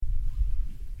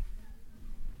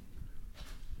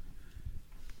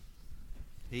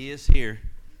He is here.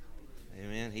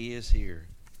 Amen. He is here.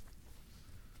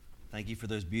 Thank you for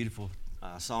those beautiful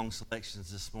song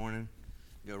selections this morning.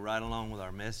 Go right along with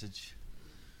our message.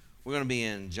 We're going to be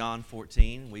in John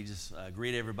 14. We just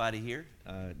greet everybody here,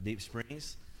 Deep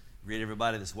Springs. Greet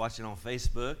everybody that's watching on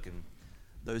Facebook and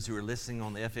those who are listening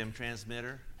on the FM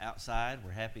transmitter outside.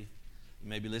 We're happy you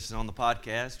may be listening on the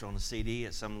podcast or on the CD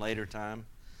at some later time.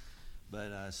 But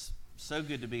it's so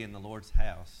good to be in the Lord's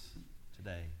house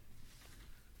today.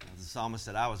 The psalmist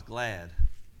said, I was glad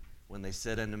when they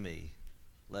said unto me,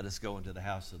 let us go into the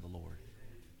house of the Lord.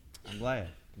 I'm glad.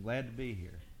 I'm glad to be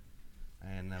here.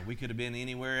 And we could have been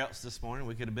anywhere else this morning.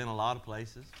 We could have been a lot of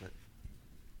places, but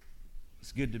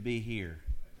it's good to be here.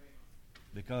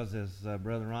 Because as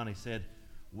Brother Ronnie said,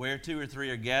 where two or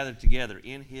three are gathered together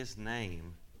in His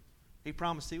name, He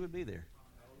promised He would be there.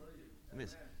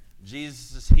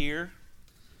 Jesus is here.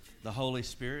 The Holy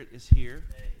Spirit is here.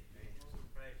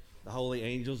 The holy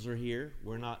angels are here.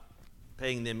 We're not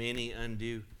paying them any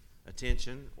undue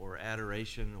attention or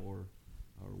adoration or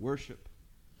worship,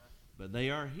 but they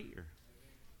are here.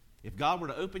 If God were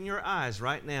to open your eyes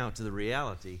right now to the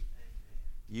reality,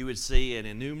 you would see an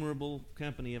innumerable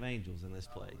company of angels in this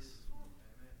place.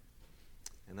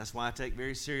 And that's why I take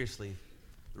very seriously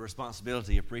the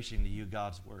responsibility of preaching to you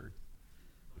God's Word,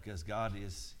 because God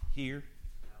is here.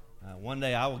 One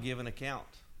day I will give an account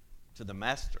to the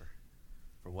Master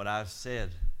for what I've said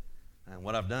and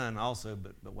what I've done also,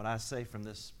 but what I say from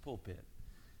this pulpit.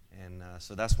 And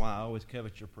so that's why I always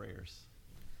covet your prayers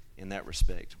in that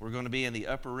respect. We're going to be in the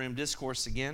upper room discourse again.